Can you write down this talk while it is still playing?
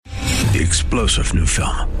The explosive new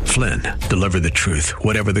film, Flynn, deliver the truth,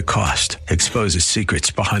 whatever the cost, exposes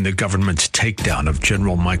secrets behind the government's takedown of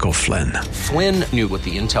General Michael Flynn. Flynn knew what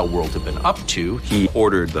the intel world had been up to. He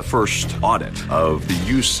ordered the first audit of the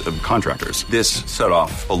use of contractors. This set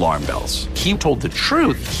off alarm bells. He told the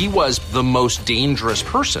truth. He was the most dangerous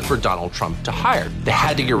person for Donald Trump to hire. They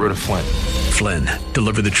had to get rid of Flynn. Flynn,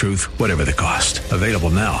 deliver the truth, whatever the cost. Available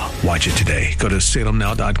now. Watch it today. Go to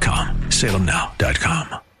salemnow.com.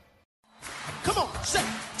 salemnow.com. Come on, say,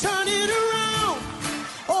 turn it around.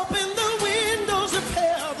 Open the windows of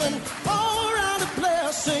heaven. Pour out a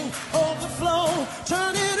blessing, overflow.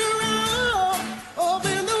 Turn it around.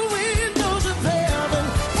 Open the windows of heaven.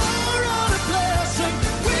 Pour out a blessing.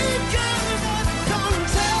 We cannot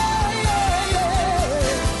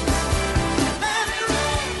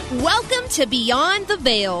contain. Welcome to Beyond the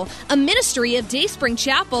Veil, a ministry of Dayspring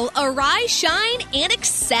Chapel. Arise, shine, and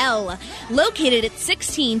excel. Located at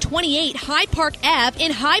 1628 Hyde Park Ave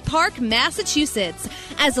in Hyde Park, Massachusetts.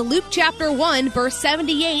 As Luke chapter 1, verse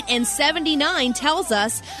 78 and 79 tells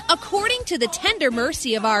us, according to the tender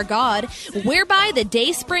mercy of our God, whereby the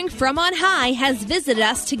dayspring from on high has visited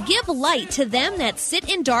us to give light to them that sit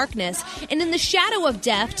in darkness and in the shadow of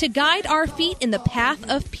death, to guide our feet in the path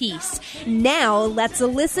of peace. Now, let's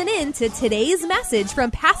listen in to today's message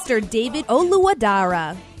from Pastor David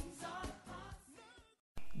Oluwadara.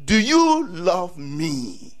 Do you love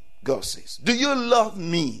me? God says, do you love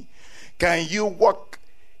me? Can you walk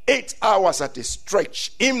 8 hours at a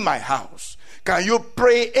stretch in my house? Can you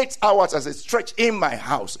pray 8 hours as a stretch in my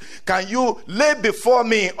house? Can you lay before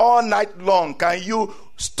me all night long? Can you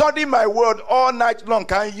study my word all night long?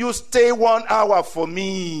 Can you stay 1 hour for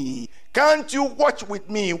me? Can't you watch with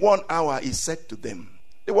me 1 hour? He said to them.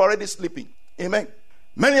 They were already sleeping. Amen.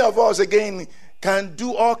 Many of us, again, can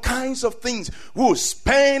do all kinds of things. We'll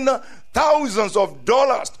spend thousands of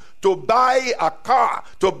dollars to buy a car,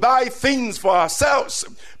 to buy things for ourselves.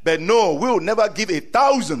 But no, we'll never give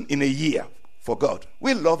 1,000 in a year for God.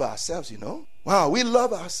 We love ourselves, you know. Wow, we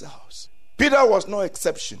love ourselves. Peter was no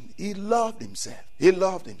exception. He loved himself. He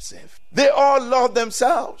loved himself. They all loved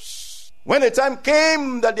themselves. When the time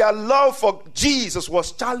came that their love for Jesus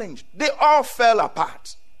was challenged, they all fell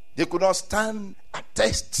apart. They could not stand a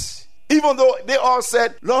test. Even though they all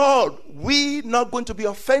said, Lord, we're not going to be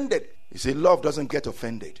offended. You see, love doesn't get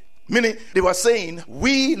offended. Meaning, they were saying,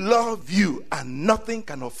 we love you and nothing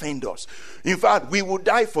can offend us. In fact, we will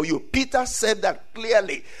die for you. Peter said that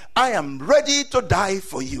clearly. I am ready to die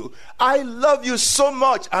for you. I love you so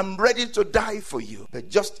much, I'm ready to die for you. But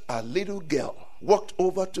just a little girl walked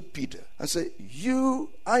over to Peter and said,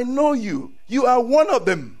 I know you. You are one of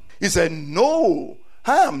them. He said, no,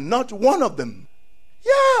 I am not one of them.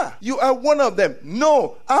 Yeah, you are one of them.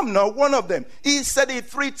 No, I'm not one of them. He said it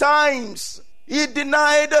 3 times. He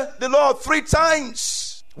denied the Lord 3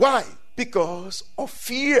 times. Why? Because of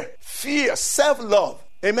fear. Fear, self-love.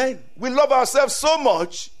 Amen. We love ourselves so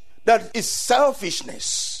much that it's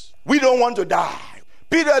selfishness. We don't want to die.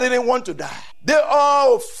 Peter didn't want to die. They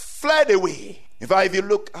all fled away. In fact, if you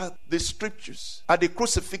look at the scriptures, at the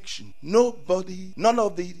crucifixion, none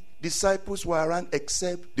of the disciples were around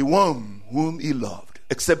except the one whom he loved,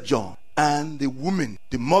 except John. And the woman,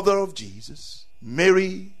 the mother of Jesus,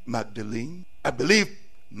 Mary Magdalene. I believe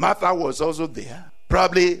Martha was also there.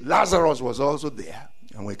 Probably Lazarus was also there.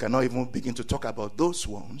 And we cannot even begin to talk about those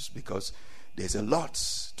ones because there's a lot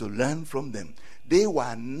to learn from them. They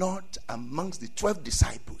were not amongst the 12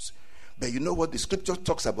 disciples. But you know what the scripture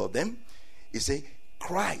talks about them? It says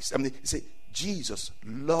Jesus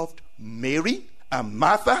loved Mary and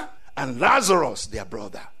Martha and Lazarus, their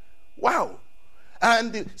brother. Wow.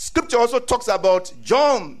 And the scripture also talks about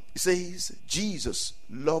John. It says Jesus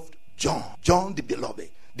loved John the beloved,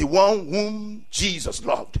 the one whom Jesus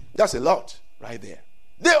loved. That's a lot right there.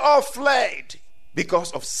 They all fled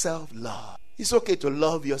because of self-love. It's okay to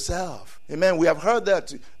love yourself. Amen. We have heard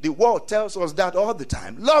that. The world tells us that all the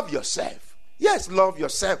time. Love yourself. Yes, love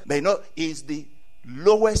yourself. But it's the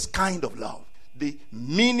lowest kind of love. The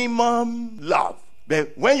minimum love.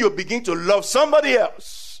 But when you begin to love somebody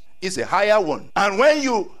else, it's a higher one. And when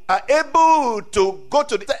you are able to go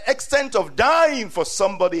to the extent of dying for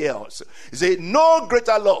somebody else, it's a no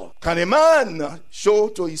greater love can a man show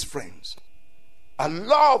to his friends. A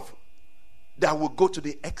love that will go to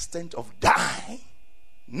the extent of dying.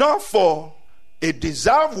 Not for a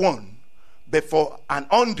deserved one, but for an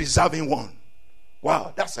undeserving one.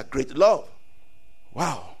 Wow, that's a great love.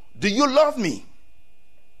 Wow. Do you love me?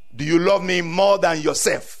 Do you love me more than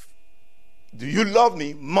yourself? Do you love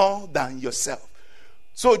me more than yourself?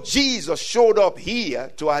 So Jesus showed up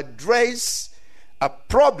here to address a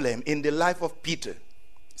problem in the life of Peter.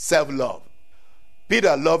 self-love.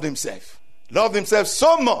 Peter loved himself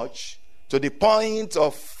so much to the point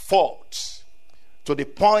of fault, to the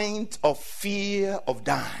point of fear of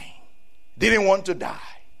dying. Didn't want to die.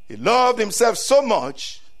 He loved himself so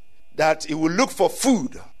much that he would look for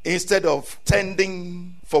food instead of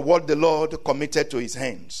tending for what the Lord committed to his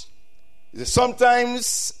hands.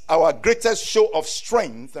 Sometimes our greatest show of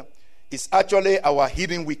strength is actually our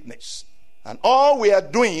hidden weakness. And all we are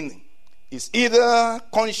doing is either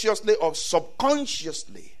consciously or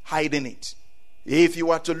subconsciously hiding it. If you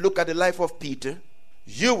were to look at the life of Peter,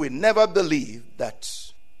 you will never believe that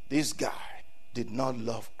this guy did not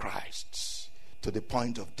love Christ to the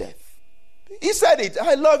point of death. He said it,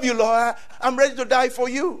 I love you, Lord. I'm ready to die for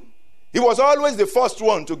you. He was always the first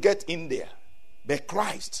one to get in there. But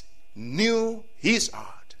Christ knew his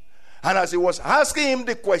heart. And as he was asking him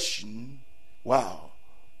the question, wow,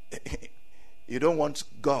 you don't want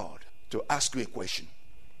God to ask you a question.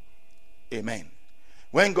 Amen.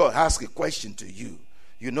 When God asks a question to you,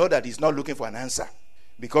 you know that he's not looking for an answer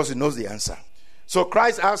because he knows the answer. So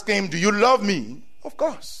Christ asked him, do you love me? Of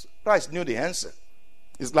course, Christ knew the answer.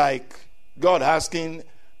 It's like God asking,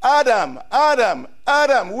 Adam,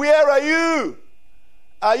 where are you?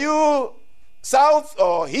 Are you south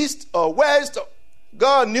or east or west?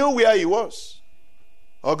 God knew where he was.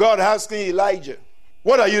 Or God asking Elijah,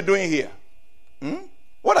 what are you doing here?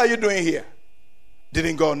 What are you doing here?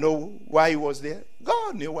 Didn't God know why he was there?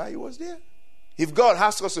 God knew why he was there. If God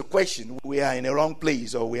asks us a question, we are in the wrong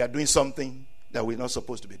place or we are doing something that we're not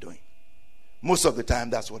supposed to be doing. Most of the time,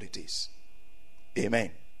 that's what it is.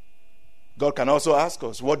 Amen. God can also ask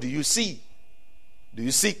us, what do you see? Do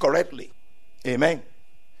you see correctly? Amen.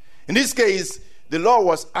 In this case, the Lord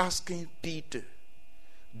was asking Peter,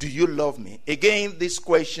 do you love me? Again, this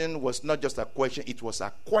question was not just a question, it was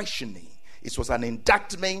a questioning. It was an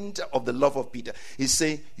indictment of the love of Peter. He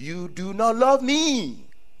said, you do not love me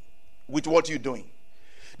with what you're doing.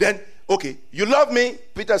 Then, okay, you love me?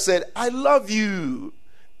 Peter said, I love you.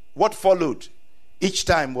 What followed each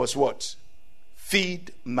time was what?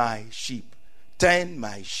 Feed my sheep. Tend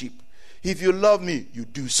my sheep. If you love me, you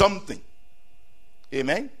do something.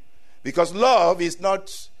 Amen? Because love is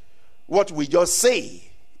not what we just say.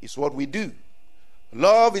 It's what we do.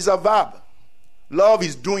 Love is a verb. Love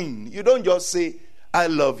is doing. You don't just say, I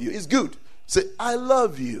love you. It's good. Say, I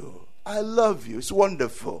love you. I love you. It's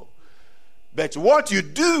wonderful. But what you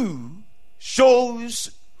do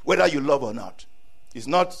shows whether you love or not. It's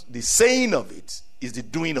not the saying of it, it's the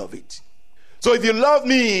doing of it. So if you love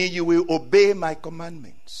me, you will obey my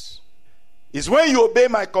commandments. It's when you obey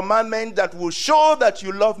my commandment that will show that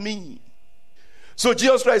you love me. So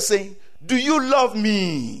Jesus Christ is saying, do you love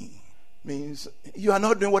me? Means you are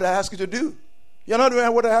not doing what I ask you to do. You're not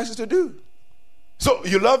doing what I ask you to do. So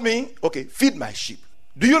you love me? Okay, feed my sheep.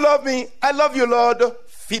 Do you love me? I love you, Lord.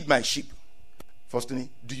 Feed my sheep. First thing,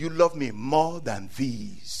 do you love me more than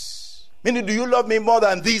these? Meaning, do you love me more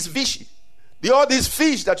than these fish? All these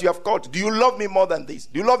fish that you have caught, do you love me more than this?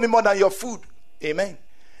 Do you love me more than your food? Amen.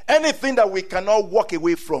 Anything that we cannot walk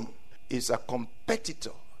away from is a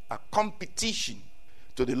competitor, a competition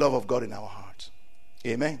to the love of God in our hearts.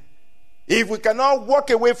 Amen. If we cannot walk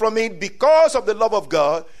away from it because of the love of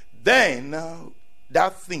God, then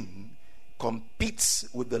that thing competes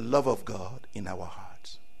with the love of God in our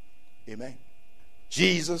hearts. Amen.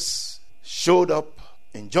 Jesus showed up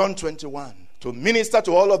in John 21 to minister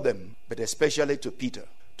to all of them, but especially to Peter,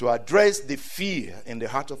 to address the fear in the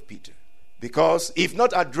heart of Peter. Because if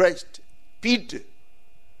not addressed, Peter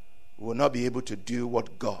will not be able to do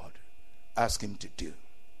what God asked him to do.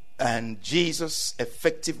 And Jesus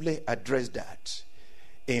effectively addressed that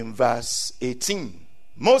in verse 18.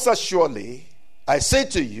 Most assuredly, I say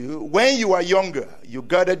to you, when you are younger, you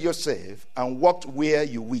girded yourself and walked where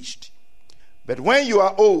you wished. But when you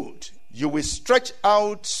are old, you will stretch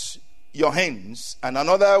out your hands, and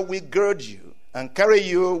another will gird you and carry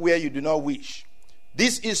you where you do not wish.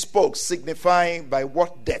 This he spoke, signifying by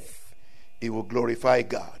what death he will glorify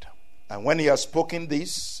God. And when he had spoken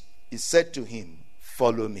this, he said to him,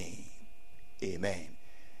 follow me. Amen.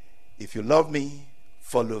 If you love me,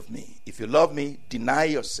 follow me. If you love me, deny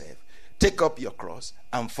yourself, take up your cross,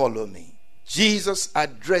 and follow me. Jesus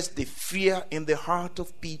addressed the fear in the heart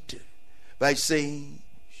of Peter by saying,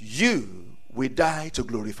 you will die to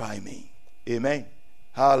glorify me. Amen.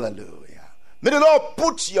 Hallelujah. May the Lord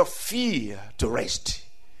put your fear to rest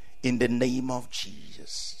in the name of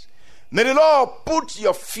Jesus. May the Lord put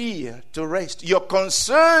your fear to rest. Your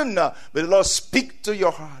concern, may the Lord speak to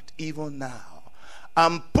your heart even now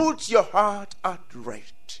and put your heart at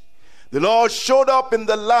rest. The Lord showed up in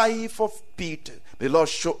the life of Peter. The Lord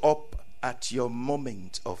show up at your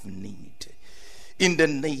moment of need. In the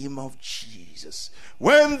name of Jesus.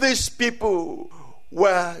 When these people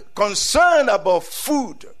were concerned about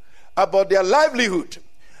food, about their livelihood,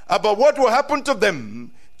 about what will happen to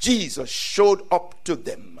them, Jesus showed up to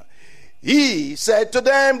them. He said to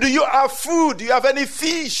them, do you have food? Do you have any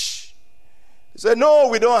fish? He said, no,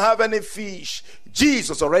 we don't have any fish.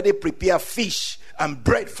 Jesus already prepared fish and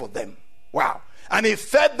bread for them. Wow. And he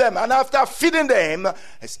fed them, and after feeding them,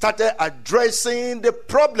 he started addressing the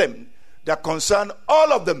problem that concerned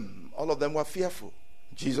all of them. All of them were fearful.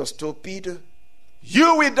 Jesus told Peter,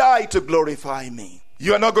 you will die to glorify me.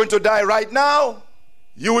 You are not going to die right now.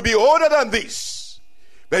 You will be older than this.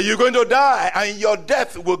 But you're going to die, and your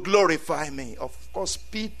death will glorify me. Of course,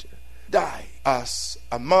 Peter died as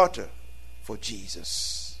a martyr for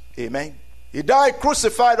Jesus. Amen. He died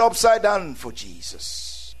crucified upside down for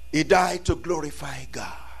Jesus. He died to glorify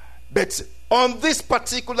God. But on this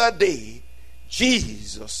particular day,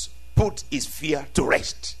 Jesus put his fear to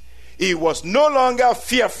rest. He was no longer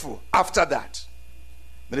fearful after that.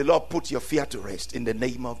 May the Lord put your fear to rest in the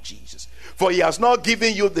name of Jesus. For he has not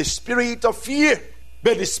given you the spirit of fear,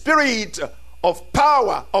 but the spirit of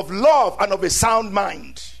power, of love, and of a sound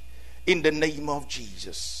mind. In the name of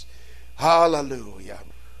Jesus. Hallelujah.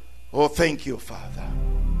 Oh, thank you, Father.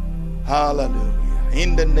 Hallelujah.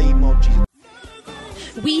 In the name of Jesus.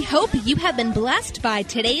 We hope you have been blessed by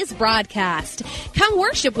today's broadcast. Come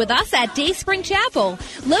worship with us at Dayspring Chapel,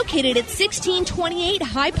 located at 1628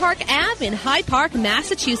 High Park Ave in High Park,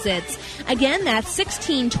 Massachusetts. Again, that's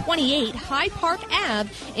 1628 High Park Ave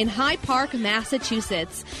in High Park,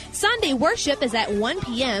 Massachusetts. Sunday worship is at 1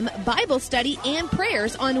 p.m., Bible study and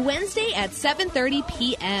prayers on Wednesday at 7:30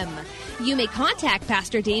 p.m. You may contact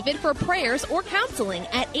Pastor David for prayers or counseling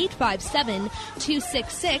at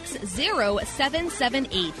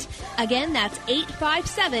 857-266-0778. Again, that's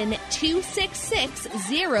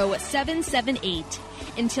 857-266-0778.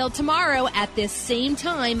 Until tomorrow at this same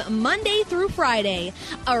time, Monday through Friday,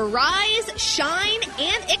 arise, shine,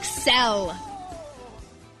 and excel.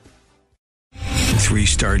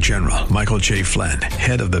 3-star General Michael J. Flynn,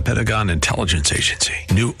 head of the Pentagon Intelligence Agency,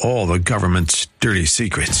 knew all the government's dirty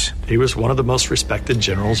secrets. He was one of the most respected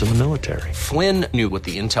generals in the military. Flynn knew what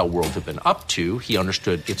the intel world had been up to. He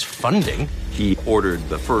understood its funding. He ordered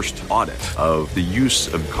the first audit of the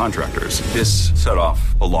use of contractors. This set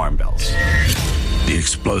off alarm bells. The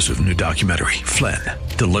explosive new documentary, Flynn,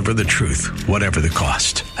 Deliver the Truth, Whatever the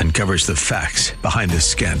Cost, uncovers the facts behind this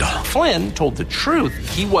scandal. Flynn told the truth.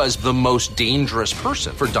 He was the most dangerous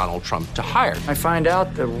person for Donald Trump to hire. I find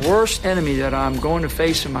out the worst enemy that I'm going to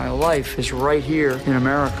face in my life is right here in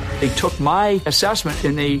America. They took my assessment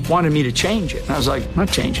and they wanted me to change it. And I was like, I'm not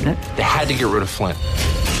changing it. They had to get rid of Flynn.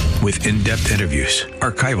 With in-depth interviews,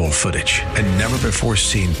 archival footage, and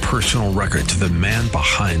never-before-seen personal records of the man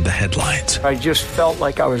behind the headlines. I just felt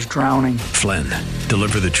like I was drowning. Flynn,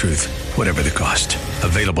 Deliver the Truth, Whatever the Cost.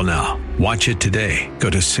 Available now. Watch it today.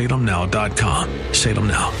 Go to salemnow.com.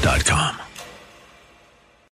 salemnow.com.